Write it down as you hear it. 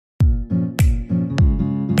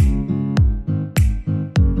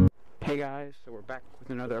Guys, so we're back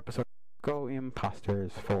with another episode of Go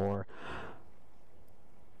Imposters for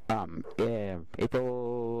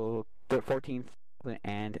April 14th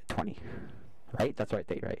and 20. Right? That's the right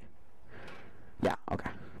date, right? Yeah,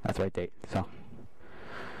 okay. That's the right date. So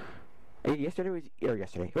yesterday was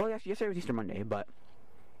Easter Monday, but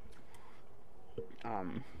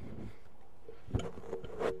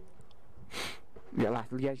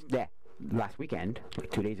last weekend,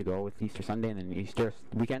 like 2 days ago, with Easter Sunday and then Easter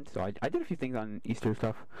weekend. So I did a few things on Easter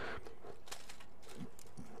stuff.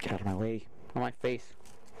 Get out of my way. On my face.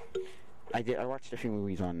 I watched a few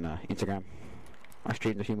movies on Instagram. I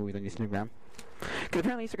streamed a few movies on Instagram. Because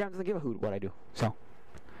apparently Instagram doesn't give a hoot what I do. So,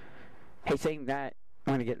 hey, saying that,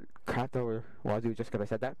 I'm going to get crapped over Wazoo just because I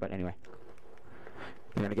said that. But anyway.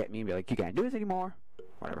 They're going to get me and be like, you can't do this anymore.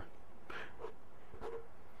 Whatever.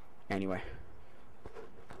 Anyway.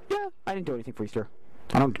 Yeah, I didn't do anything for Easter.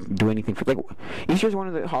 I don't do anything for, like, Easter is one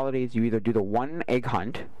of the holidays you either do the one egg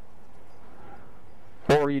hunt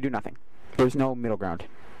or you do nothing. There's no middle ground.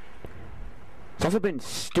 It's also been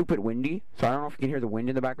stupid windy, so I don't know if you can hear the wind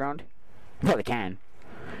in the background. You probably can.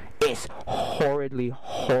 It's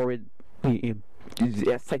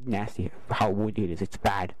it's like nasty how windy it is. It's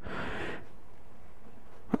bad.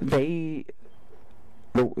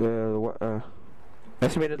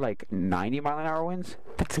 Estimated like 90-mile-an-hour winds.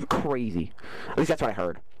 That's crazy. At least that's what I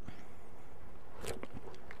heard.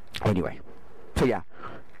 Anyway, so yeah,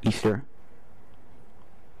 Easter.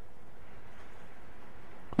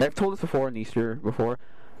 I've told this before in Easter before.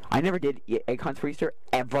 I never did egg hunts for Easter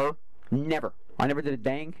ever. Never. I never did a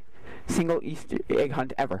dang single Easter egg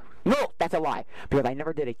hunt ever. No, that's a lie. Because I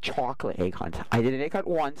never did a chocolate egg hunt. I did an egg hunt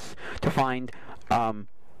once to find.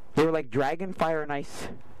 They were like dragon fire and ice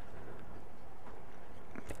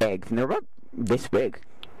eggs, and they're about this big.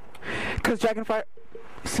 Because dragonfire,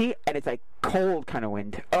 see, and it's like cold kind of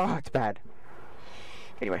wind. Oh, it's bad.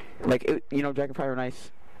 Anyway, like Dragonfire and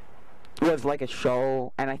Ice was like a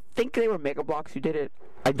show, and I think they were Mega Bloks who did it.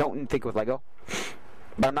 I don't think it was Lego,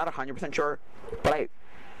 but I'm not 100% sure. But I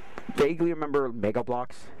vaguely remember Mega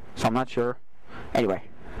Bloks, so I'm not sure. Anyway,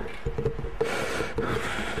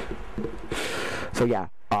 so yeah,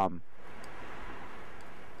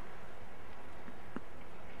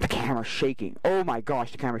 the camera's shaking. Oh my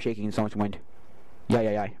gosh, the camera's shaking in so much wind.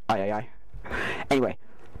 Yeah. Anyway,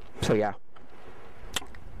 so yeah.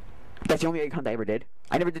 That's the only egg hunt I ever did.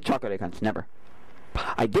 I never did chocolate egg hunts, never.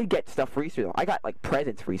 I did get stuff for Easter though. I got like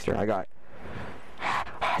presents for Easter. I got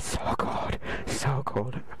so cold. So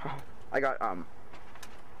cold. I got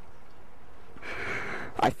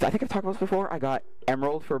I think I've talked about this before. I got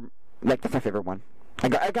Emerald for, like, that's my favorite one. I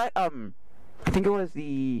got I think it was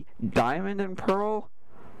the Diamond and Pearl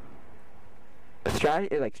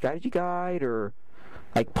strategy guide, or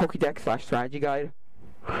like Pokédex / strategy guide.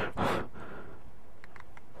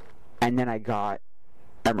 And then I got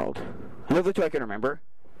Emerald. And those are the two I can remember.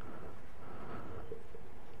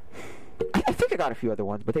 I think I got a few other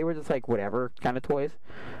ones, but they were just like whatever kind of toys.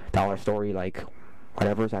 Dollar Store, like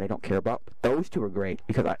whatever's that I don't care about. But those two are great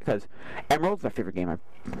because Emerald's my favorite game.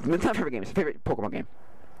 It's not my favorite game, it's my favorite Pokemon game.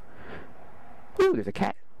 Ooh, there's a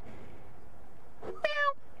cat.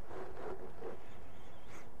 Meow.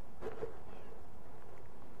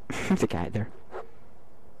 There's a cat there.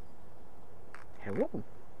 Hello.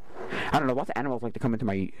 I don't know, lots of animals like to come into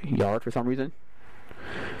my yard for some reason.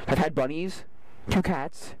 I've had bunnies, 2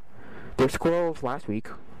 cats, there were squirrels last week.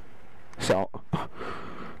 So,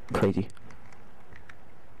 crazy.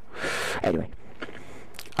 Anyway.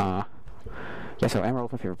 Yeah, so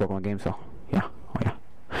Emerald's my favorite Pokemon game, so, yeah. Oh, yeah.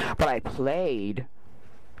 But I played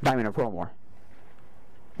Diamond and Pearl more.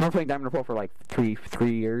 I've been playing Diamond and Pearl for like 3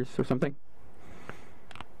 years or something.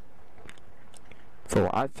 So,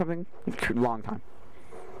 something, long time.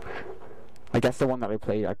 Like, that's the one that I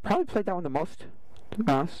played. I probably played that one the most, to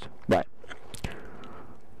be honest. But,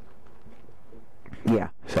 yeah,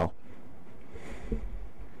 so.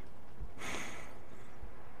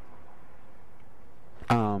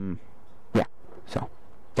 Yeah, so.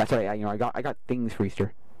 That's what I got things for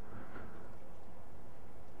Easter.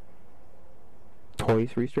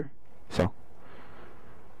 Toys for Easter, so.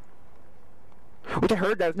 Which I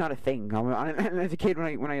heard that was not a thing. As a kid,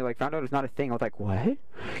 when I like found out it was not a thing, I was like, "What? You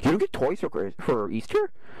don't get toys for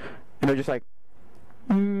Easter?" And they're just like,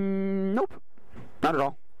 "Nope, not at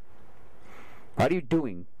all." What are you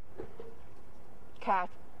doing, cat?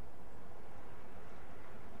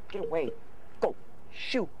 Get away! Go!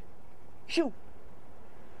 Shoo! Shoo!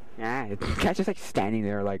 Nah, the cat's just like standing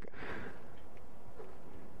there, like.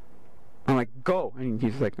 I'm like, "Go!" And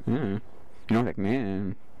he's like, like,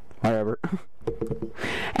 man. Whatever.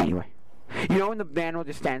 Anyway. You know when the animal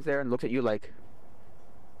just stands there and looks at you like,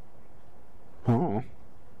 oh.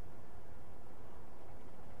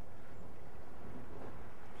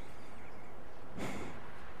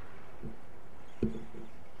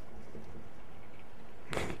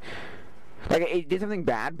 Like, it did something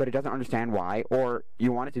bad, but it doesn't understand why, or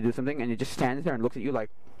you want it to do something, and it just stands there and looks at you like,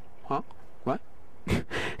 huh? What?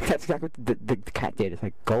 That's exactly what the cat did. It's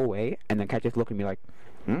like, go away, and the cat just looked at me like,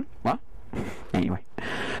 what? Anyway.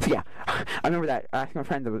 So yeah, I remember that, asking my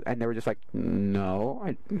friends, and they were just like,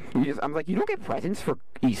 no. I'm like, you don't get presents for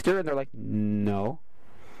Easter? And they're like, no.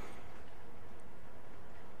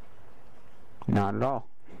 Not at all.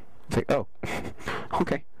 It's like, oh,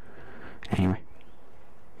 okay. Anyway.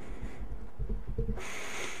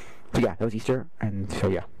 So yeah, that was Easter, and so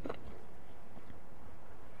yeah.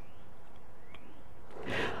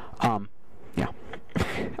 Yeah.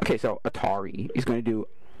 Okay, so Atari is going to do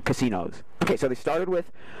casinos. Okay, so they started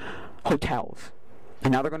with hotels,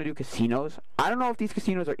 and now they're going to do casinos. I don't know if these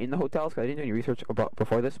casinos are in the hotels, because I didn't do any research about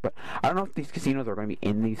before this, but I don't know if these casinos are going to be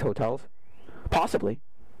in these hotels. Possibly.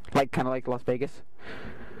 Like, kind of like Las Vegas.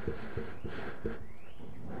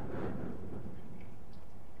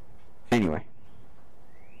 Anyway.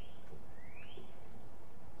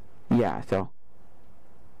 Yeah, so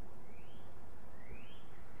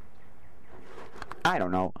I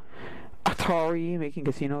don't know. Atari making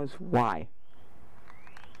casinos? Why?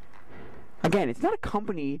 Again, it's not a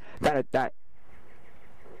company that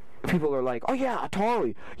people are like, oh yeah,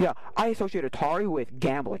 Atari. Yeah, I associate Atari with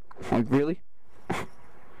gambling. Like, really?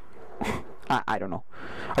 I don't know.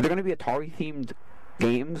 Are there going to be Atari themed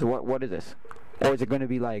games? What is this? Or is it going to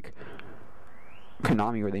be like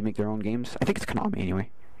Konami, where they make their own games? I think it's Konami anyway.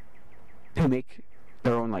 Who make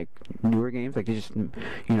their own like newer games? Like, they just, you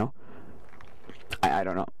know. I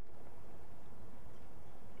don't know.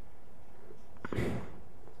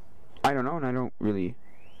 I don't know, and I don't really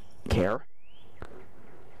care.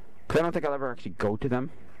 Because I don't think I'll ever actually go to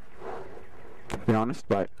them, to be honest,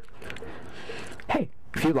 but hey,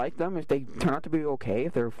 if you like them, if they turn out to be okay,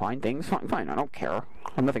 if they're fine things, fine, I don't care.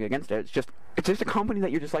 I have nothing against it. It's just a company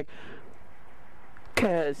that you're just like,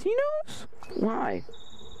 casinos? Why?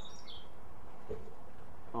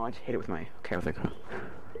 Oh, I just hit it with my, okay, I was like,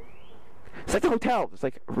 it's like the hotels. It's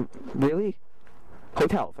like, really?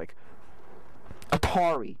 Hotels, like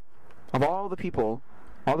Atari. Of all the people,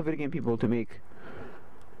 all the video game people to make,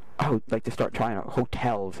 like to start trying out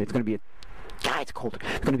hotels, it's going to be it's cold.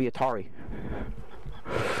 It's going to be Atari.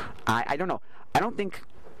 I don't know. I don't think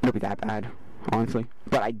it'll be that bad, honestly.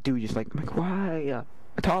 But I do just like, I'm like, why?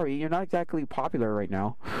 Atari, you're not exactly popular right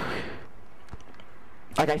now.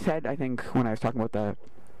 Like I said, I think, when I was talking about the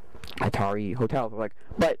Atari hotels, like,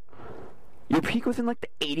 but your peak was in like the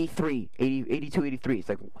 82, 83. It's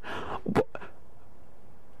like,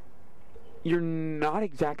 you're not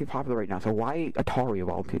exactly popular right now, so why Atari of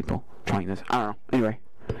all people trying this? I don't know. Anyway,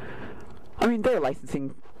 I mean, they're a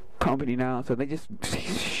licensing company now, so they just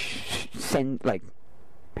send, like,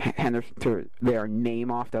 hand their name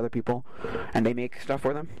off to other people, and they make stuff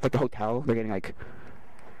for them. Like the hotel, they're getting like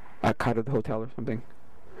a cut of the hotel or something.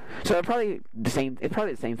 So they're probably the same. It's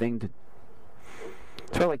probably the same thing.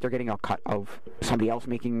 It's probably like they're getting a cut of somebody else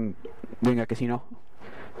doing a casino.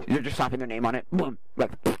 They're just slapping their name on it. Boom,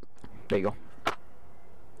 like, there you go.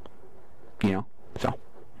 You know, so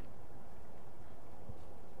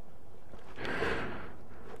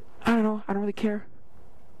I don't know. I don't really care.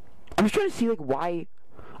 I'm just trying to see, like, why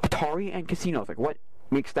Atari and casinos. Like, what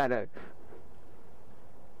makes that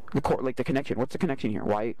the connection? What's the connection here?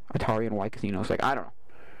 Why Atari and why casinos? Like, I don't know.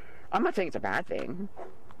 I'm not saying it's a bad thing.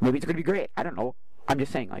 Maybe it's going to be great. I don't know. I'm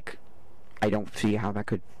just saying, like, I don't see how that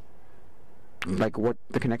could, like, what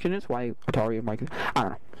the connection is. Why Atari and why... I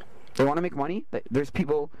don't know. They want to make money. There's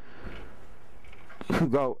people who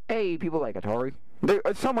go, hey, people like Atari.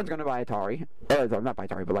 Someone's going to buy Atari. Not buy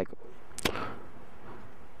Atari, but, like,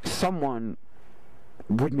 someone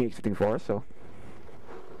would make something for us, so...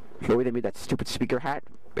 The way they made that stupid speaker hat,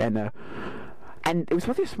 and it was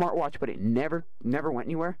supposed to be a smartwatch, but it never went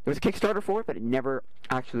anywhere. There was a Kickstarter for it, but it never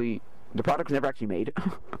actually... The product was never actually made.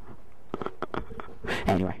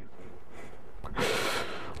 Anyway.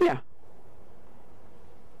 Yeah.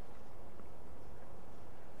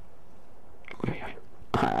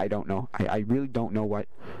 I don't know. I really don't know what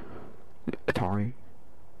Atari...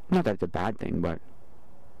 Not that it's a bad thing, but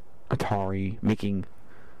Atari making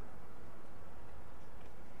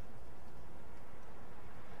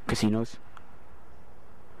casinos.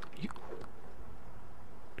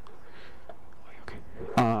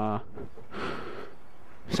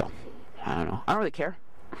 So, I don't know. I don't really care.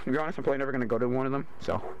 To be honest, I'm probably never going to go to one of them,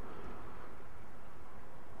 so.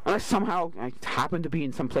 Unless somehow I happen to be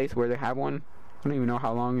in some place where they have one. I don't even know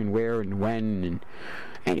how long and where and when. And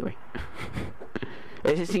anyway,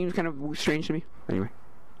 it just seems kind of strange to me. Anyway,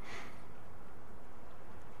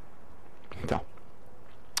 so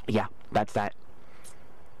yeah, that's that.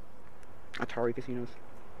 Atari casinos.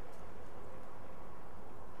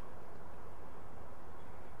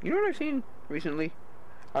 You know what I've seen recently?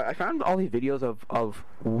 I found all these videos of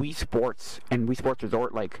Wii Sports and Wii Sports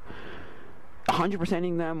Resort, like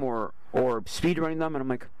 100%ing them or speedrunning them, and I'm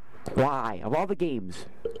like, why? Of all the games,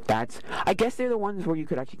 I guess they're the ones where you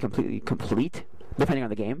could actually completely complete, depending on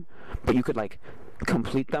the game, but you could like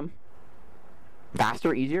complete them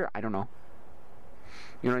faster, easier. I don't know.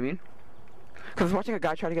 You know what I mean? Because I was watching a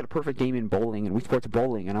guy try to get a perfect game in bowling and Wii Sports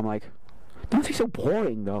bowling, and I'm like, don't be so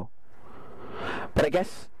boring though. But I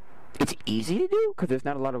guess it's easy to do because there's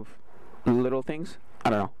not a lot of little things.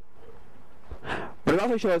 I don't know. But it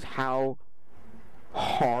also shows how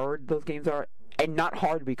hard those games are, and not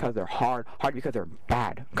hard because they're hard because they're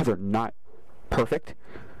bad, because they're not perfect.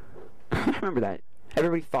 I remember that.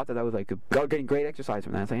 Everybody thought that was like getting great exercise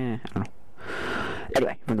from that. It's like, I don't know.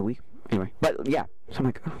 Anyway, from the Wii. Anyway, but yeah, so I'm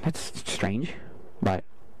like, oh, that's strange. But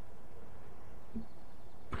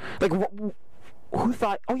like, who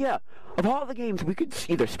thought? Oh yeah, of all the games we could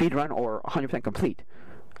either speedrun or 100% complete,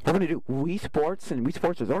 we're gonna do Wii Sports and Wii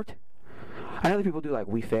Sports Resort. I know that people do like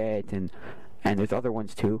Wii Fit and there's other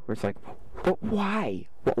ones too, where it's like, but why?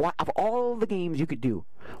 Why? Of all the games you could do,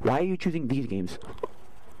 why are you choosing these games?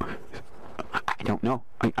 I don't know.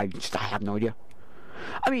 I have no idea.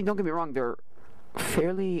 I mean, don't get me wrong, they're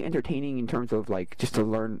fairly entertaining in terms of like just to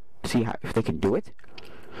learn, see how if they can do it.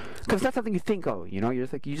 Because that's something you think of, you know. You're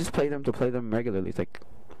just like, you just play them to play them regularly. It's like,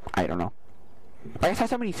 I don't know. Like I saw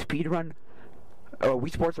somebody speedrun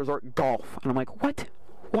Wii Sports Resort golf, and I'm like, what?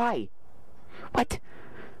 Why? What?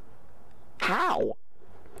 How?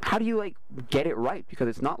 How do you like get it right? Because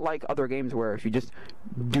it's not like other games where if you just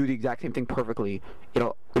do the exact same thing perfectly,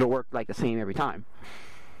 it'll work like the same every time.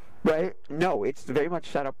 Right? No, it's very much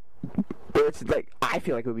set up. It's like, I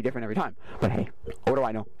feel like it would be different every time. But hey, what do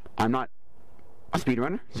I know? I'm not a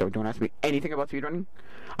speedrunner, so don't ask me anything about speedrunning.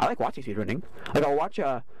 I like watching speedrunning. Like I'll watch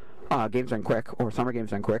Games Done Quick, or Summer Games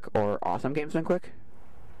Done Quick, or Awesome Games Done Quick.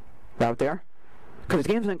 Out there, because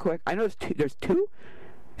Games Done Quick. I know there's two.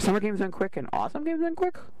 Summer Games Done Quick and Awesome Games Done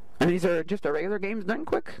Quick. And these are just a regular Games Done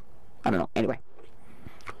Quick. I don't know. Anyway,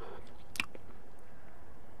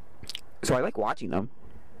 so I like watching them.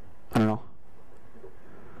 I don't know.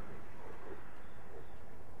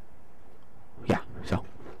 Yeah. So,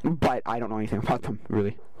 but I don't know anything about them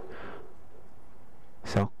really.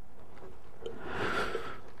 So.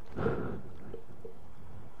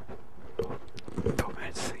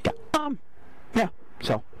 Yeah. Yeah.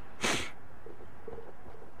 So.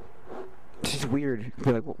 It's just weird.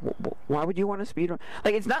 Like, why would you want to speedrun?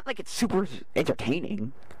 Like, it's not like it's super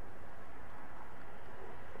entertaining.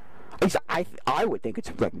 At least I would think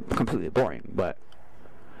it's like completely boring, but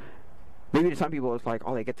maybe to some people it's like,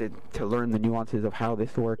 oh, they get to learn the nuances of how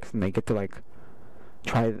this works, and they get to like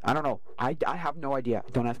try. I don't know. I have no idea.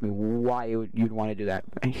 Don't ask me why you'd want to do that.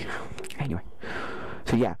 Anyway,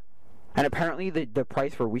 so yeah, and apparently the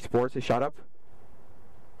price for Wii Sports is shot up.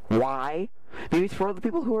 Why? Maybe it's for the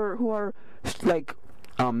people who are like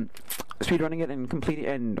speedrunning it and completing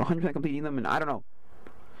and 100% completing them, and I don't know.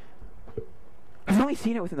 I've only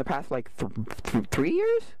seen it within the past like 3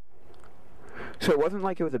 years, so it wasn't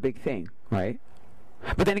like it was a big thing, right?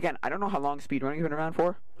 But then again, I don't know how long speedrunning's been around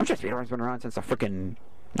for. I'm sure speedrunning's been around since the freaking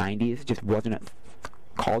 90s. It just wasn't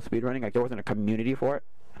called speedrunning. Like there wasn't a community for it,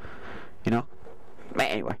 you know. But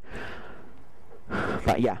anyway,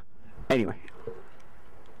 but yeah. Anyway.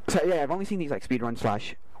 So yeah, I've only seen these like speedrun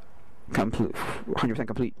 / complete 100%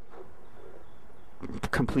 complete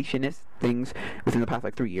completionist things within the past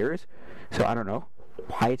like 3 years. So I don't know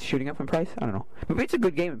why it's shooting up in price. I don't know. Maybe it's a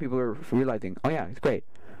good game and people are realizing, oh yeah, it's great.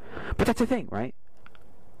 But that's the thing, right?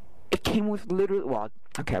 It came with literally, well,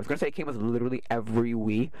 okay, I was gonna say it came with literally every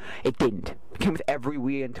Wii. It didn't. It came with every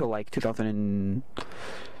Wii until like 2008,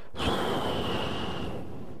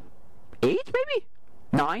 maybe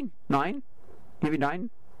 9, maybe 9.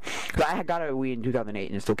 Because I had got a Wii in 2008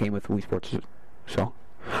 and it still came with Wii Sports. So,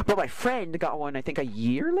 but my friend got one I think a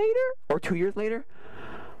year later or 2 years later,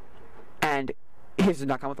 and his did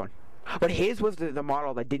not come with one. But his was the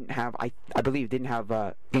model that didn't have, I believe, didn't have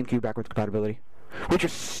GameCube backwards compatibility, which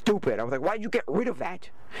is stupid. I was like, why did you get rid of that?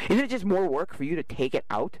 Isn't it just more work for you to take it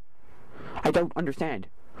out? I don't understand.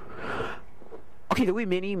 Okay, the Wii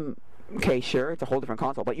Mini okay, sure, it's a whole different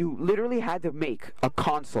console, but you literally had to make a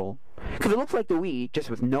console because it looks like the Wii just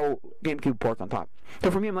with no GameCube ports on top.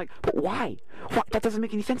 So for me, I'm like, but why? What? That doesn't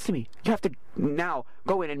make any sense to me. You have to now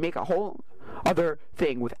go in and make a whole other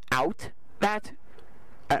thing without that.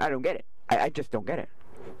 I don't get it. I just don't get it.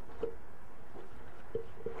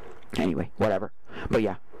 Anyway, whatever. But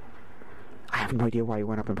yeah, I have no idea why it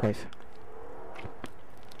went up in price.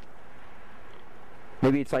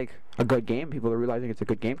 Maybe it's like a good game. People are realizing it's a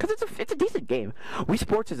good game because it's a decent game. Wii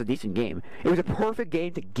Sports is a decent game. It was a perfect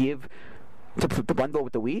game to give to bundle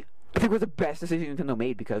with the Wii. I think it was the best decision Nintendo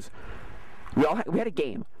made because we had a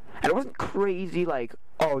game and it wasn't crazy like,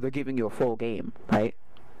 oh, they're giving you a full game, right?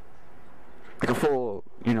 Like a full,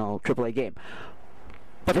 AAA game.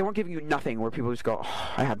 But they weren't giving you nothing where people just go,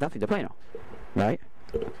 oh, I have nothing to play now, right?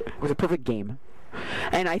 It was a perfect game.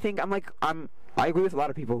 And I think I agree with a lot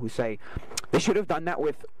of people who say they should have done that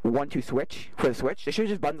with 1-2 Switch for the Switch. They should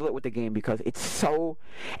have just bundled it with the game because it's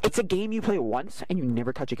a game you play once and you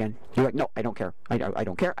never touch again. You're like, no, I don't care. I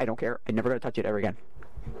don't care. I don't care. I'm never gonna touch it ever again.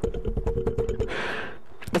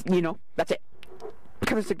 That's it.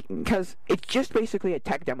 Because it's just basically a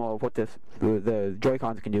tech demo of what the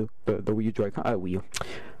Joy-Cons can do. The Wii U Joy-Con,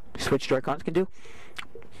 Switch Joy-Cons can do.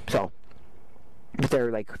 So, if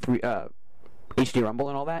they're like HD Rumble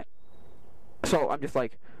and all that. So I'm just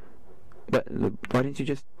like, but why didn't you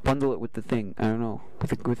just bundle it with the thing? I don't know,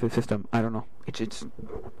 with the system. I don't know. It's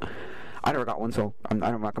I never got one, so I'm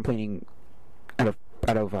not complaining out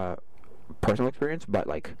of personal experience, but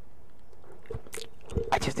like,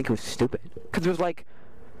 I just think it was stupid because it was like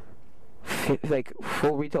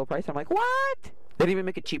full retail price. I'm like, what? They didn't even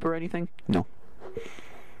make it cheaper or anything. No.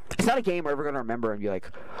 It's not a game we're ever going to remember and be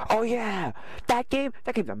like, oh yeah, that game's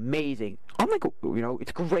amazing. I'm like,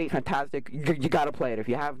 it's great, fantastic. You got to play it. If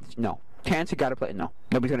you have, no. Chance, you got to play it. No.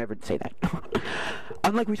 Nobody's going to ever say that.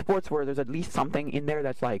 Unlike Wii Sports where there's at least something in there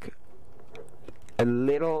that's like a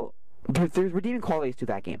little, there's redeeming qualities to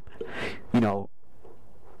that game.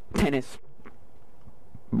 Tennis,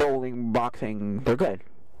 bowling, boxing, they're good.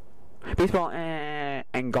 Baseball,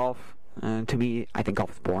 and golf, to me, I think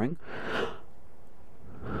golf is boring.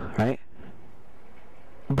 Right?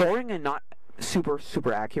 Boring and not super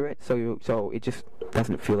accurate, so it just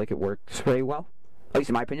doesn't feel like it works very well. At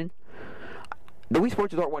least in my opinion. The Wii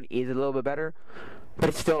Sports Resort one is a little bit better, but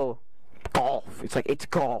it's still golf. It's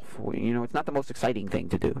golf. It's not the most exciting thing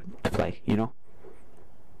to play.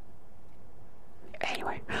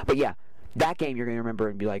 Anyway, but yeah, that game you're gonna remember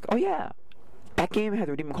and be like, oh yeah, that game has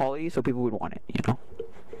redeeming qualities, so people would want it.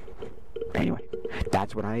 Anyway,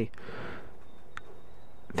 that's what I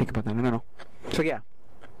think about that. I don't know. So yeah,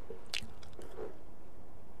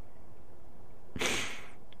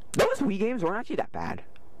 those Wii games weren't actually that bad.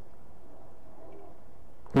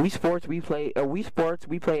 Wii Sports, we play Wii Sports,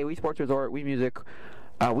 Wii Sports Resort, Wii Music,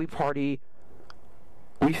 Wii Party,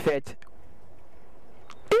 Wii Fit.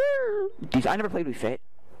 I never played Wii Fit,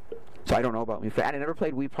 so I don't know about Wii Fit. And I never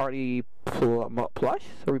played Wii Party Plus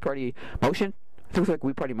or Wii Party Motion. I think it was like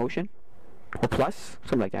Wii Party Motion or Plus,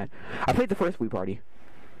 something like that. I played the first Wii Party.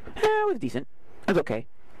 It was decent. It was okay.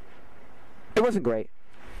 It wasn't great.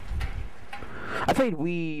 I played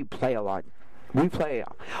Wii Play a lot. Wii Play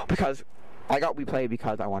because I got Wii Play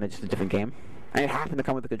because I wanted just a different game. And it happened to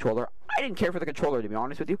come with a controller. I didn't care for the controller, to be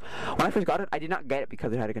honest with you. When I first got it, I did not get it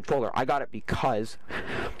because it had a controller. I got it because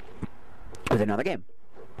it was another game.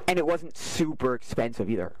 And it wasn't super expensive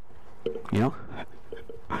either. I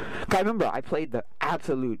remember I played the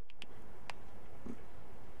absolute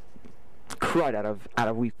crud out of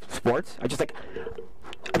Wii Sports. I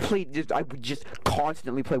would just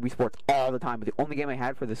constantly play Wii Sports all the time. But the only game I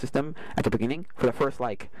had for the system at the beginning, for the first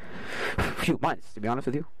few months, to be honest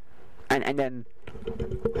with you. And then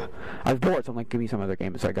I was bored, so I'm like, give me some other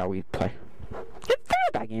games. So I got Wii Play. They're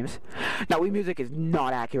not bad games. Now, Wii Music is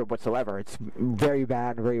not accurate whatsoever. It's very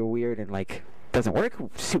bad, very weird, and doesn't work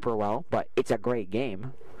super well. But it's a great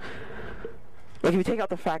game. If you take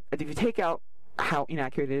out how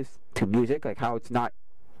inaccurate it is to music, like how it's not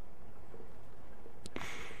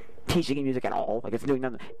teaching you music at all, like it's doing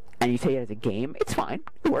nothing, and you take it as a game, it's fine.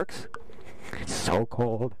 It works. It's so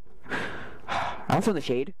cold. I'm also in the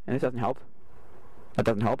shade, and this doesn't help. That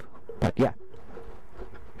doesn't help, but yeah.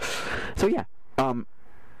 So yeah,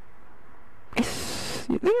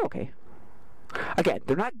 they're okay. Again,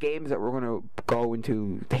 they're not games that we're gonna go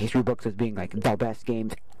into the history books as being like the best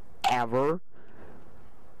games ever.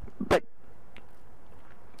 But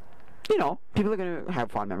people are gonna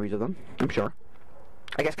have fond memories of them. I'm sure.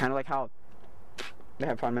 I guess kind of like how they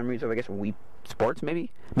have fond memories of, I guess, Wii Sports.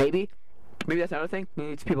 Maybe that's another thing.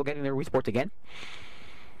 Maybe it's people getting their Wii Sports again.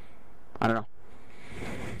 I don't know.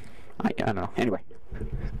 I don't know. Anyway.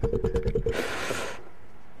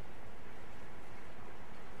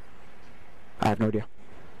 I have no idea.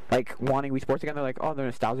 Like, wanting Wii Sports again, they're like, oh, they're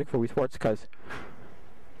nostalgic for Wii Sports because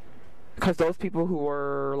those people who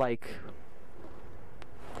were, like,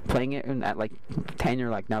 playing it at, like, 10 or,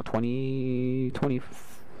 like, now 20, you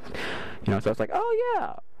know, so it's like, oh,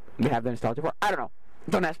 yeah, you have the nostalgia for it. I don't know.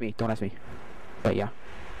 Don't ask me. But, yeah.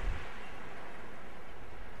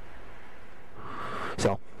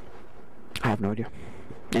 So, I have no idea.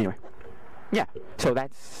 Anyway. Yeah, so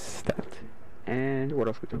that's that. And what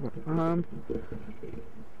else we talk about?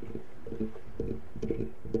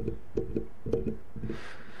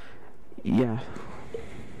 Yeah.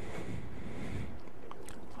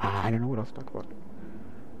 I don't know what else to talk about.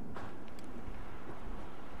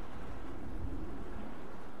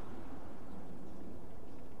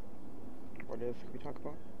 What else can we talk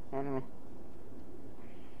about? I don't know.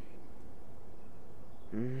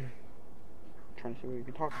 Trying to see what we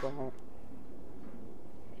can talk about.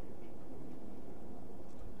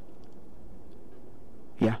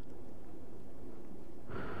 Yeah.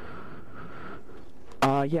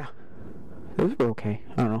 Yeah. Those were okay.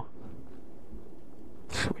 I don't know.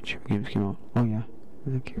 Switch games came out. Oh yeah.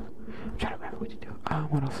 Thank you. I'm trying to remember what to do.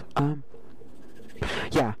 What else?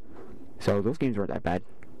 Yeah. So those games weren't that bad.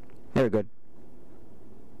 They were good.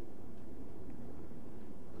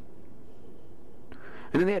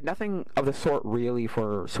 And then they had nothing of the sort really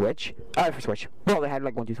for Switch. For Switch. Well, they had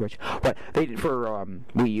like 1, 2 Switch. But they did for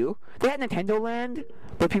Wii U. They had Nintendo Land,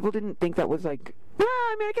 but people didn't think that was like...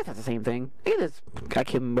 I mean, I guess that's the same thing. I guess it's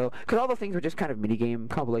akimbo. Because all those things were just kind of minigame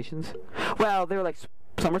compilations. Well, they were like...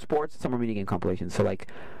 Some were sports, some were minigame compilations. So like,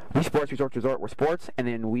 Wii Sports Resort were sports, and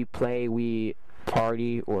then We Play, We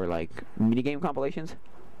Party, or like minigame compilations.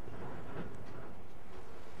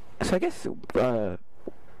 So I guess...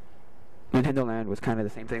 Nintendo Land was kind of the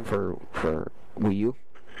same thing for Wii U.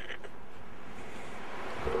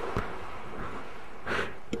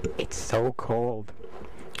 It's so cold.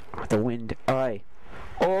 The wind.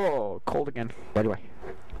 Oh, cold again. By the way.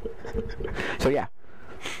 So yeah.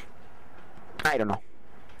 I don't know.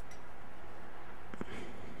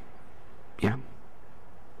 Yeah.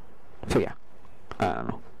 So yeah. I don't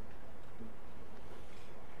know.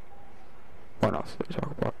 What else did we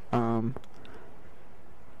talk about?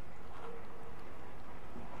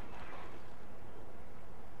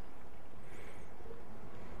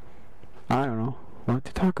 I don't know what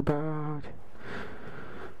to talk about.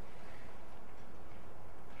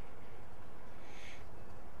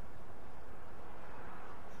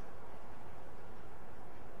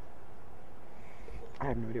 I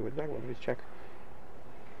have no idea what to talk about. Let me just check.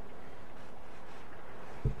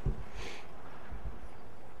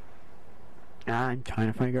 I'm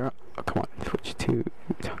trying to figure out. Oh, come on, switch to.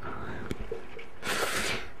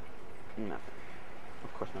 No,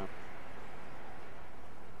 of course not.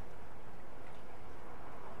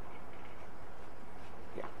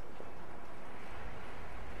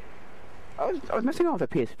 I was messing around with a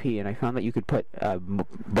PSP, and I found that you could put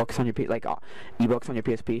books on your ebooks on your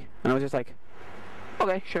PSP, and I was just like,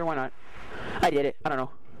 okay, sure, why not? I did it. I don't know.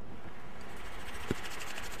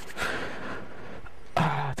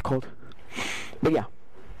 It's cold, but yeah,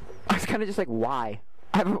 I was kind of just like, why?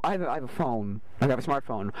 I have a phone. I have a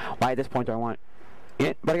smartphone. Why at this point do I want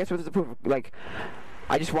it? But I guess it was the proof. Like,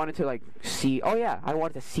 I just wanted to like see. Oh yeah, I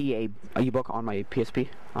wanted to see a ebook on my PSP.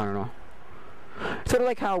 I don't know. Sort of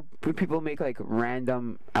like how people make like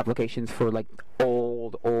random applications for like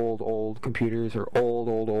old computers or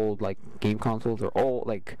old like game consoles or old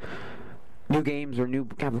like new games or new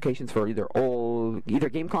applications for either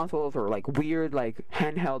game consoles or like weird like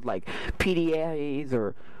handheld like PDAs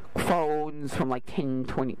or phones from like 10,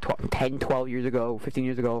 12 years ago, 15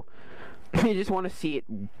 years ago. You just want to see it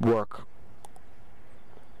work.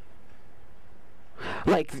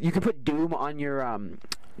 Like you can put Doom on your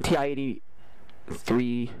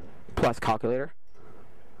TI-83 plus calculator,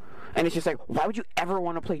 and it's just like, why would you ever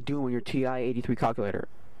want to play Doom on your TI-83 calculator?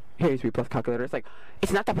 83 plus calculator. It's like,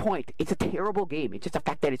 it's not the point. It's a terrible game. It's just the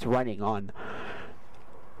fact that it's running on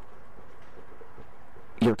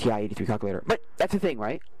your TI-83 calculator. But that's the thing,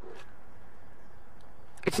 right?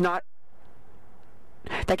 It's not.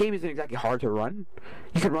 That game isn't exactly hard to run.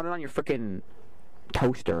 You can run it on your frickin'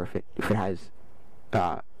 toaster if it has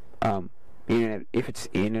internet, if it's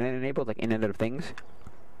internet enabled, like Internet of Things,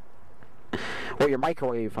 or your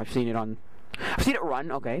microwave. I've seen it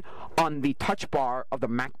run, okay, on the touch bar of the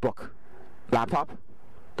MacBook laptop,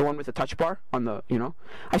 the one with the touch bar on the,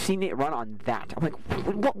 I've seen it run on that. I'm like,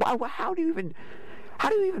 how do you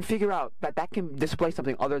even figure out that can display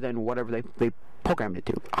something other than whatever they programmed it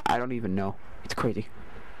to? I don't even know. It's crazy.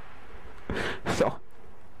 So,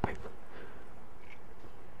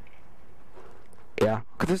 yeah,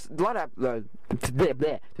 because there's a lot of there's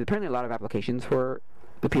apparently a lot of applications for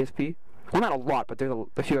the PSP. Well, not a lot, but there's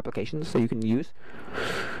a few applications that you can use.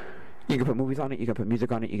 You can put movies on it. You can put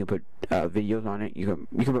music on it. You can put videos on it. You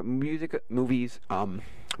can put music, movies,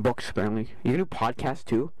 books. Apparently, you can do podcasts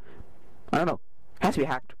too. I don't know. It has to be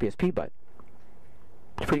hacked PSP, but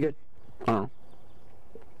it's pretty good. I don't know.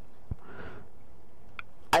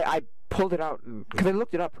 I pulled it out because I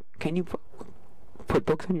looked it up. Can you put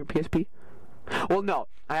books on your PSP? Well, no.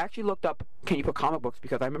 I actually looked up, can you put comic books,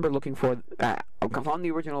 because I remember looking for, on the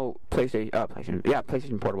original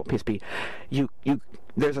PlayStation Portable, PSP,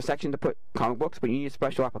 there's a section to put comic books, but you need a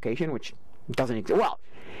special application, which doesn't exist. Well,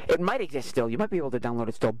 it might exist still. You might be able to download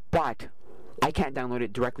it still, but I can't download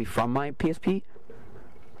it directly from my PSP,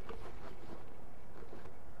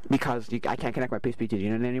 because I can't connect my PSP to the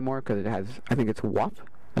internet anymore, because it has, I think it's WAP,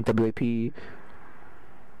 like WAP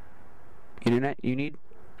internet you need.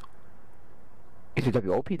 Is it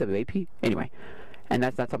WOP? WAP? Anyway. And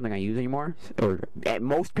that's not something I use anymore. Or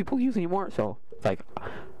most people use anymore. So, like...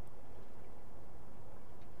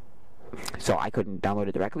 So I couldn't download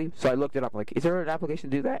it directly. So I looked it up, like, is there an application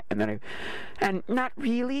to do that? And then and not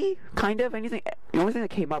really, kind of, anything. The only thing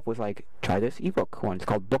that came up was, like, try this ebook one. It's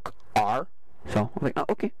called Book R. So I was like, oh,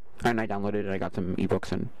 okay. And I downloaded it, and I got some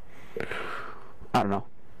ebooks, and... I don't know.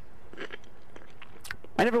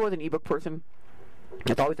 I never was an ebook person.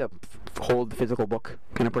 It's always a hold the physical book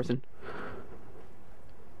kind of person.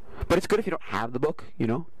 But it's good if you don't have the book, you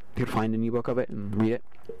know? You could find an ebook of it and read it.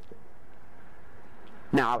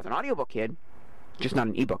 Now, I was an audiobook kid, just not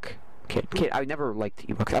an ebook kid. I never liked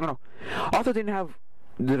ebooks. I don't know. Also didn't have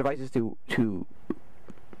the devices to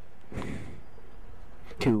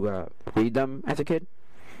read them as a kid.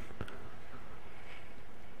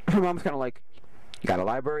 My mom's kind of like, you got a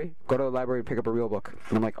library? Go to the library and pick up a real book.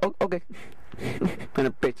 And I'm like, oh, okay. And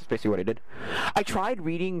that's basically what I did. I tried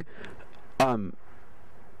reading, or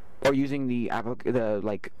using the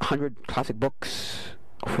like 100 classic books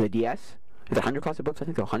for the DS. Is it 100 classic books? I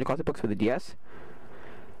think there were 100 classic books for the DS.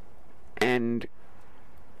 And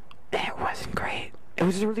it wasn't great. It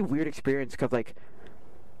was just a really weird experience because, like,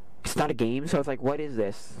 it's not a game, so I was like, what is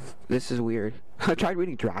this? This is weird. I tried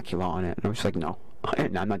reading Dracula on it, and I was just like, no,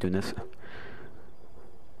 I'm not doing this.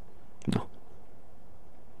 No.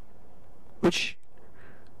 Which,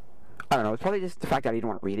 I don't know, it's probably just the fact that I didn't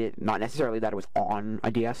want to read it, not necessarily that it was on a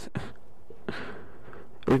DS.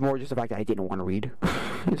 It was more just the fact that I didn't want to read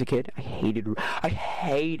as a kid. I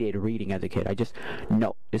hated reading as a kid.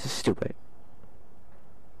 No, this is stupid.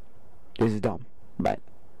 This is dumb. But,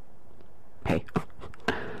 hey,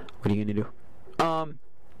 what are you gonna do?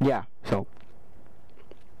 Yeah, so.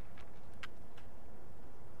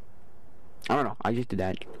 I don't know, I just did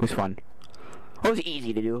that. It was fun. It was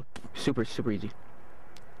easy to do. Super, super easy.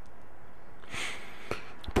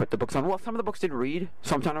 Put the books on. Well, some of the books didn't read,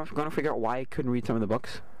 so I'm trying to figure out why I couldn't read some of the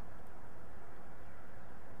books.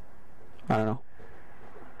 I don't know.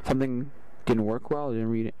 Something didn't work well. I didn't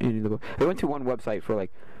read any of the books. I went to one website for,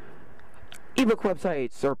 like, ebook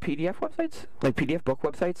websites or PDF websites, like PDF book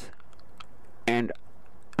websites. And,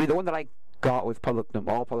 I mean, the one that I got was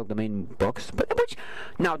all public domain books, but which,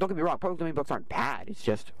 now don't get me wrong, public domain books aren't bad. It's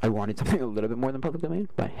just I wanted something a little bit more than public domain.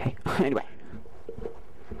 But hey, anyway,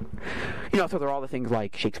 you know, so there are all the things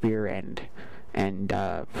like Shakespeare and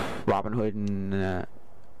Robin Hood and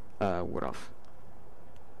what else?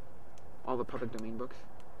 All the public domain books.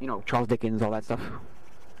 You know, Charles Dickens, all that stuff.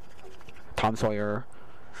 Tom Sawyer.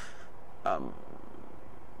 Who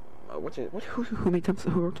made Tom?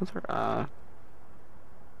 Who wrote Tom Sawyer?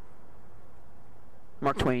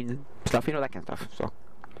 Mark Twain stuff, you know, that kind of stuff. So,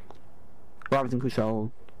 Robinson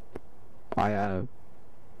Crusoe, Treasure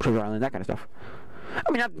Island, that kind of stuff. I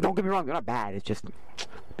mean, don't get me wrong, they're not bad. It's just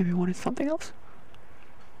maybe I wanted something else.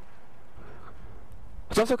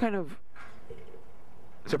 It's also kind of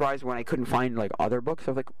surprised when I couldn't find, like, other books.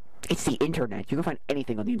 I was like, it's the internet. You can find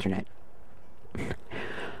anything on the internet.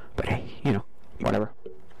 But hey, you know, whatever.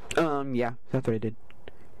 Yeah, that's what I did.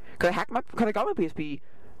 Cause I got my PSP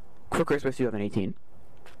for Christmas 2018.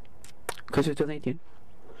 Christmas 2018.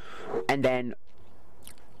 And then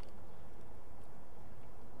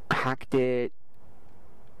hacked it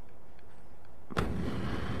a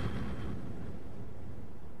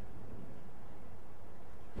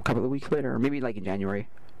couple of weeks later, or maybe like in January.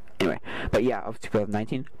 Anyway, but yeah, of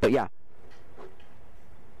 2019. But yeah.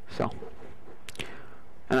 So.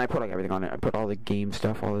 And I put like everything on it. I put all the game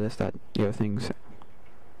stuff, all of this, that, the other things.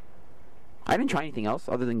 I didn't try anything else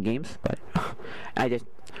other than games, but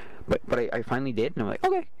I finally did, and I'm like,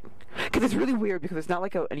 okay. Because it's really weird because it's not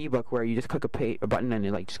like an ebook where you just click a button and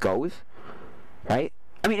it like just goes, right?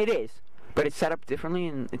 I mean, it is, but it's set up differently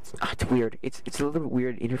and it's weird. It's a little bit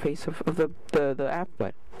weird interface of the app,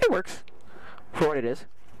 but it works for what it is.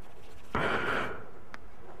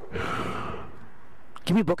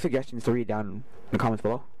 Give me book suggestions to read down in the comments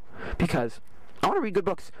below, because I want to read good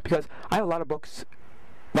books, because I have a lot of books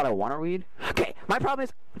that I want to read. Okay, my problem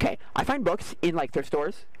is, I find books in like thrift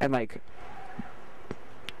stores and like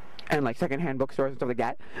secondhand bookstores and stuff like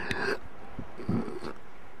that,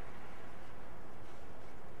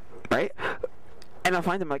 right? And I'll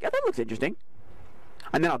find them like, oh, that looks interesting,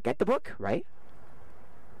 and then I'll get the book, right?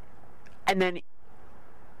 And then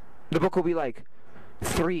the book will be like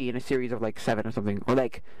 3 in a series of like 7 or something, or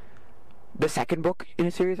like the second book in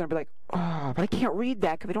a series, and I'll be like, oh, but I can't read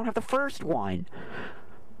that because I don't have the first one.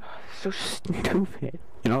 So stupid,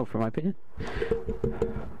 for my opinion.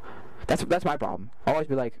 That's my problem. I'll always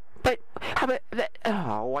be like, but how about that?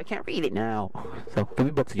 Oh, I can't read it now. So give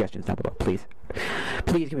me book suggestions down below, please.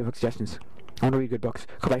 Please give me book suggestions. I want to read good books,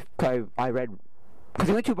 because I read, because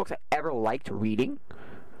the only 2 books I ever liked reading,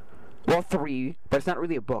 well, 3, but it's not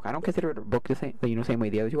really a book. I don't consider it a book the same way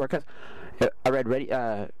the other 2 are, because I read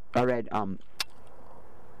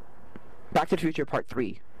Back to the Future Part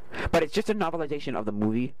 3, but it's just a novelization of the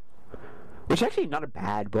movie, which is actually not a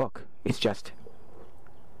bad book. It's just,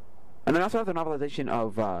 and then I also have the novelization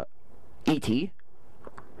of E.T.,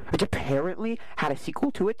 which apparently had a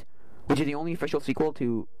sequel to it, which is the only official sequel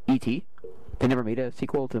to E.T. They never made a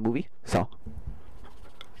sequel to the movie, so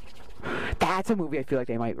that's a movie I feel like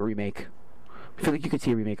they might remake. I feel like you could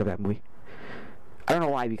see a remake of that movie. I don't know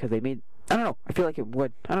why, because I don't know. I feel like it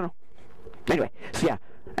would. I don't know. Anyway, so yeah,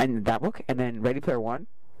 and that book, and then Ready Player One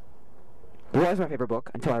was my favorite book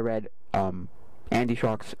until I read Andy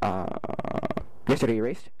Schrock's Yesterday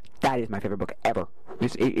Erased. That is my favorite book ever.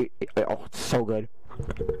 It's so good.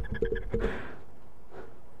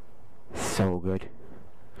 So good.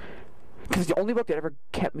 Because it's the only book that ever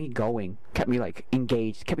kept me going, kept me like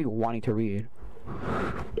engaged, kept me wanting to read.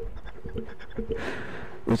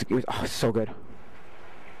 It was so good.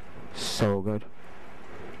 So good.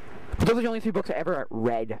 But those are the only 3 books I ever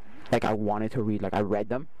read, like I wanted to read, like I read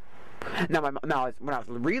them. Now, when I was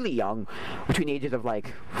really young, between the ages of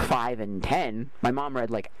like 5 and 10, my mom read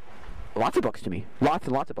like lots of books to me. Lots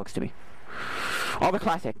and lots of books to me. All the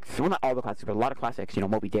classics. Well, not all the classics, but a lot of classics.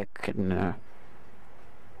 Moby Dick and I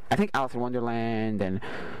think Alice in Wonderland and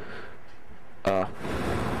what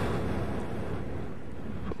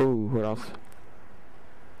else?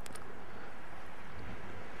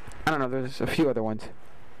 I don't know, there's a few other ones.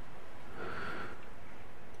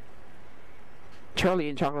 Charlie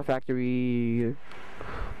and Chocolate Factory.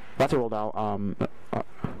 Lots of rolled out.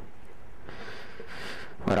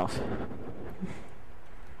 What else?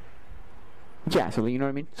 Yeah, so you know what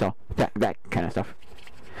I mean? So that kind of stuff.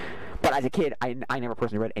 But as a kid, I never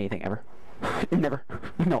personally read anything ever. Never.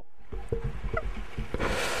 No.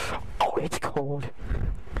 Oh, it's cold.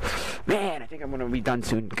 Man, I think I'm gonna be done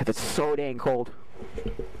soon because it's so dang cold.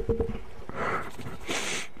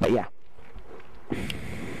 But yeah.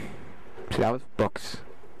 So that was books.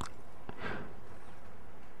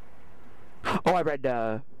 Oh, I read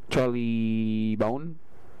Charlie Bone.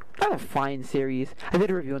 That's a fine series. I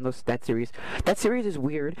did a review on that series. That series is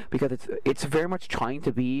weird because it's very much trying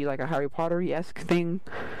to be like a Harry Potter-esque thing,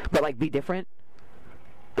 but like be different.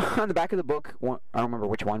 On the back of the book, I don't remember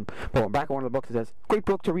which one, but on the back of one of the books it says, "Great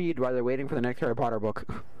book to read while they're waiting for the next Harry Potter book."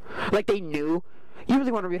 Like they knew you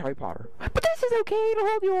really want to read Harry Potter, but this is okay to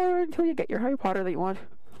hold you over until you get your Harry Potter that you want.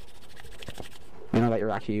 That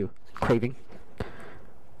you're actually craving.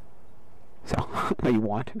 So that you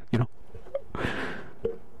want,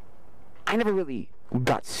 I never really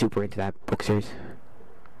got super into that book series.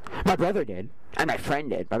 My brother did, and my friend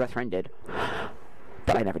did. My best friend did,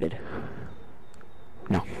 but I never did.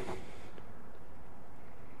 No.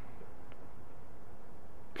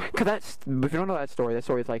 Because if you don't know that story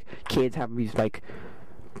is like kids have these like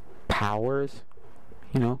powers,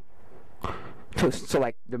 So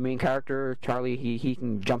like the main character Charlie, he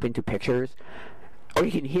can jump into pictures, or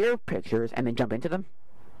he can hear pictures and then jump into them.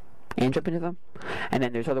 And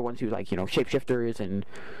then there's other ones who like shapeshifters and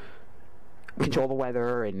control the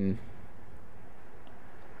weather and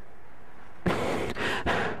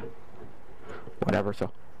whatever.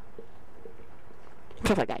 So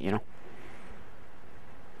stuff like that,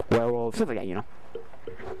 werewolves, stuff like that,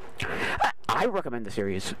 I recommend the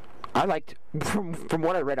series. I liked from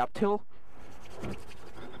what I read up till.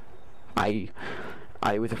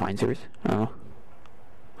 It was a fine series. I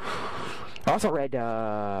also read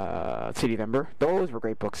City of Ember. Those were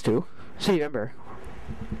great books too. City of Ember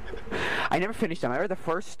I never finished them. I read the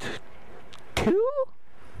first 2?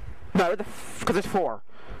 No, I read because there's 4.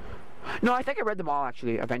 No, I think I read them all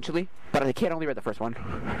actually, eventually. But as a kid, I only read the first one.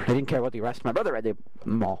 I didn't care about the rest. My brother read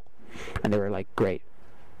them all. And they were like, great.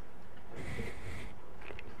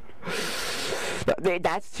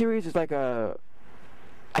 That series is like a...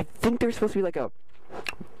 I think they're supposed to be like a...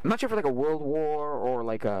 I'm not sure if like a world war or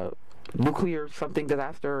like a nuclear something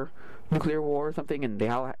disaster. Nuclear war or something. And they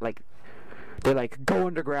all like... They like go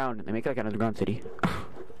underground and they make like an underground city.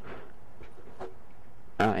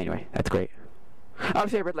 Anyway, that's great.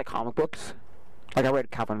 Obviously, I read like comic books. Like I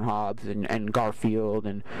read Calvin and Hobbes and Garfield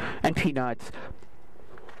and Peanuts.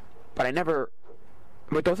 But I never.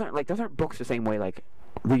 But those aren't books the same way like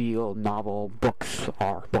real novel books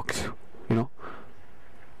are books. You know.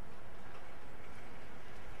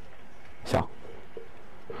 So.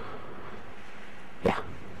 Yeah,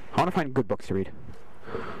 I want to find good books to read.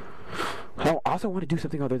 I also want to do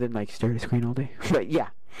something other than like stare at a screen all day. But yeah,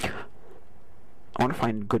 I want to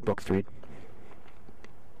find good books to read.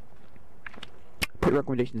 Put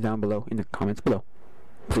recommendations down below in the comments below.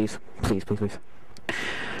 Please, please, please, please.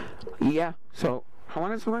 Yeah, so how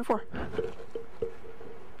long is this going for?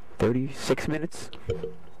 36 minutes?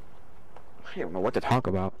 I don't know what to talk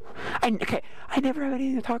about. I never have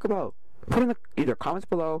anything to talk about. Put in the either comments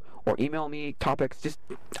below or email me topics. Just,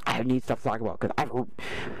 I need stuff to talk about because I've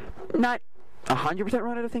not 100%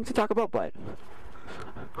 run out of things to talk about, but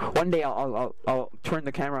one day I'll turn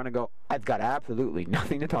the camera on and go, I've got absolutely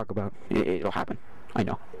nothing to talk about. It'll happen. I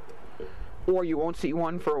know. Or you won't see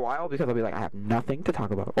one for a while because I'll be like, I have nothing to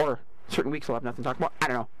talk about. Or certain weeks I'll have nothing to talk about. I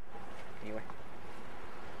don't know. Anyway.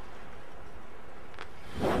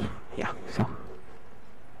 Yeah, so.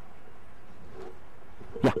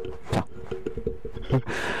 Yeah, so.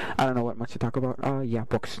 I don't know what much to talk about. Yeah,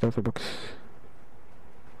 books. Those are books.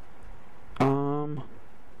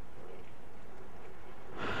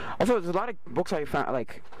 Also, there's a lot of books I found,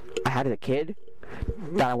 like, I had as a kid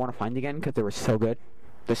that I want to find again because they were so good.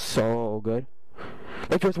 They're so good.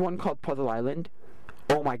 Like, there's one called Puzzle Island.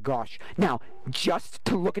 Oh my gosh. Now, just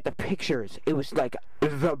to look at the pictures, it was like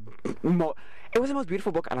it was the most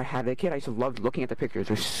beautiful book, and I had as a kid. I used to love looking at the pictures.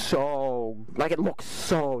 They're so, like, it looks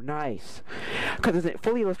so nice. Because it's a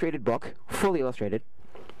fully illustrated book. Fully illustrated.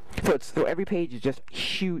 So every page is just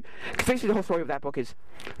huge. Because basically the whole story of that book is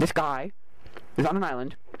this guy is on an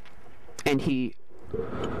island, and he's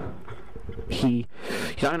on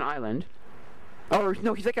an island. Or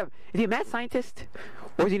no, he's like is he a mad scientist,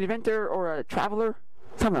 or is he an inventor, or a traveler,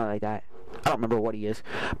 something like that. I don't remember what he is,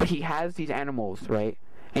 but he has these animals, right?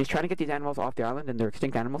 And he's trying to get these animals off the island, and they're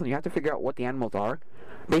extinct animals, and you have to figure out what the animals are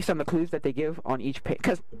based on the clues that they give on each page.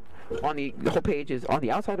 Because on the whole page is on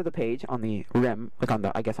the outside of the page, on the rim, like on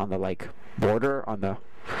the, I guess on the like border on the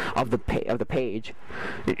of the page,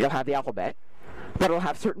 you'll have the alphabet, but it'll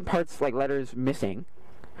have certain parts like letters missing,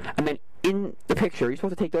 and then in the picture you're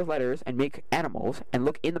supposed to take those letters and make animals and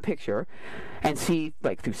look in the picture and see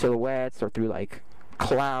like through silhouettes or through like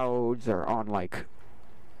clouds or on like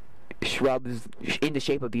shrubs in the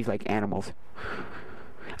shape of these like animals.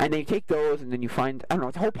 And then you take those, and then you find, I don't know,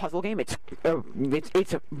 it's a whole puzzle game. It's a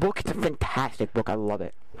book. It's a fantastic book. I love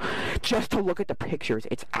it. Just to look at the pictures,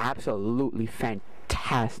 it's absolutely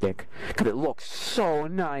fantastic because it looks so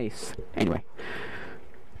nice. Anyway,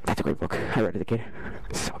 that's a great book. I read it as a kid.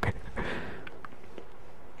 It's so good.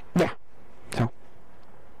 Yeah. So,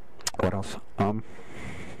 what else?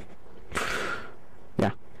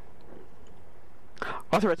 Yeah.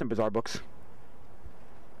 Also read some bizarre books.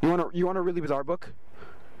 You want a really bizarre book?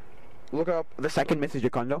 Look up The Second Mrs.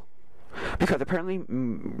 Giocondo, because apparently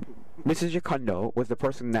Mrs. Giocondo was the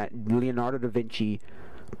person that Leonardo da Vinci,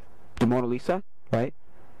 the Mona Lisa, right,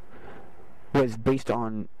 was based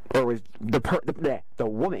on, or was the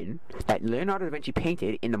woman that Leonardo da Vinci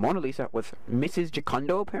painted in the Mona Lisa was Mrs.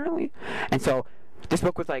 Giocondo apparently, and so this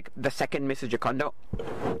book was like The Second Mrs. Giocondo.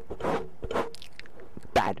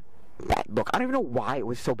 Bad book. I don't even know why it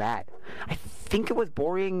was so bad. I think it was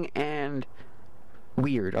boring and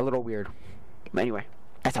weird, a little weird. But anyway,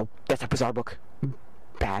 that's a bizarre book.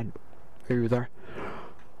 Bad, very bizarre.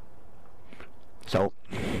 So,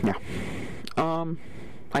 yeah. I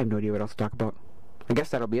have no idea what else to talk about. I guess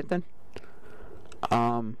that'll be it then.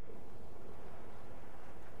 I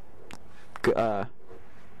guess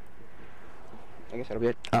that'll be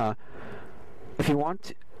it. If you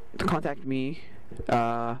want to contact me,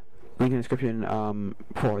 link in the description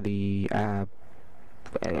for the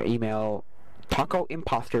email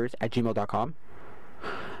tacoimposters@gmail.com.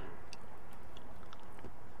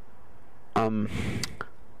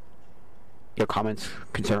 Your comments,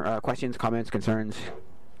 questions, comments, concerns,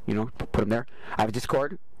 you know, put them there. I have a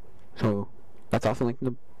Discord, so that's also linked in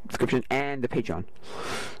the description, and the Patreon.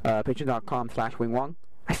 Patreon.com/wingwong.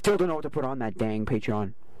 I still don't know what to put on that dang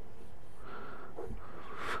Patreon.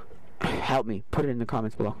 Help me. Put it in the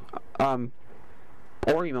comments below.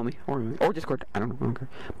 Or email me. Or Discord. I don't know. I don't care.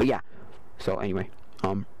 But yeah. So anyway.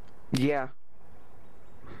 Yeah.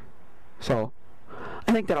 So,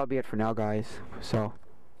 I think that'll be it for now, guys. So,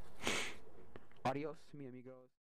 adios, mi amigos.